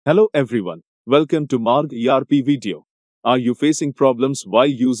Hello everyone, welcome to Marg ERP video. Are you facing problems while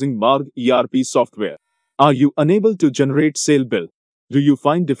using Marg ERP software? Are you unable to generate sale bill? Do you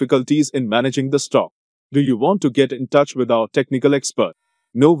find difficulties in managing the stock? Do you want to get in touch with our technical expert?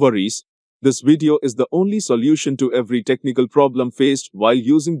 No worries, this video is the only solution to every technical problem faced while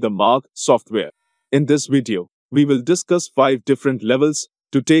using the Marg software. In this video, we will discuss 5 different levels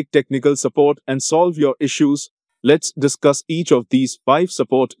to take technical support and solve your issues. Let's discuss each of these 5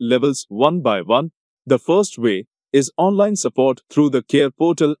 support levels one by one. The first way is online support through the Care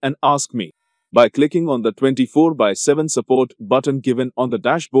portal and Ask Me. By clicking on the 24/7 support button given on the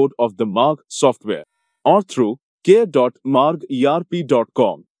dashboard of the Marg software or through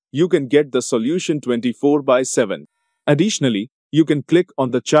care.margerp.com, you can get the solution 24/7. Additionally, you can click on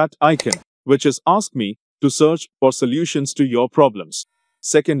the chat icon, which is Ask Me, to search for solutions to your problems.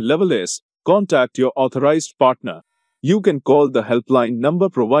 Second level is contact your authorized partner. You can call the helpline number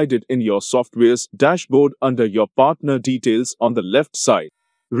provided in your software's dashboard under your partner details on the left side.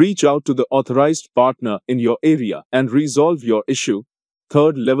 Reach out to the authorized partner in your area and resolve your issue.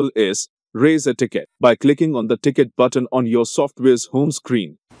 Third level is raise a ticket. By clicking on the ticket button on your software's home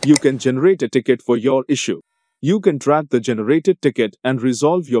screen, you can generate a ticket for your issue. You can track the generated ticket and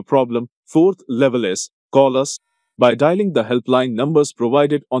resolve your problem. Fourth level is call us. By dialing the helpline numbers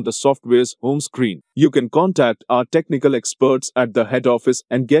provided on the software's home screen, you can contact our technical experts at the head office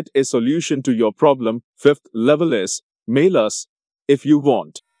and get a solution to your problem. Fifth level is mail us. If you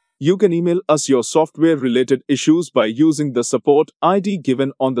want, you can email us your software-related issues by using the support ID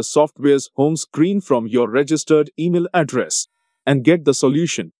given on the software's home screen from your registered email address and get the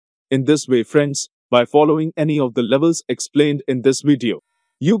solution. In this way, friends, by following any of the levels explained in this video,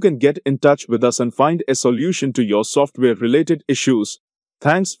 you can get in touch with us and find a solution to your software-related issues.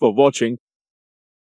 Thanks for watching.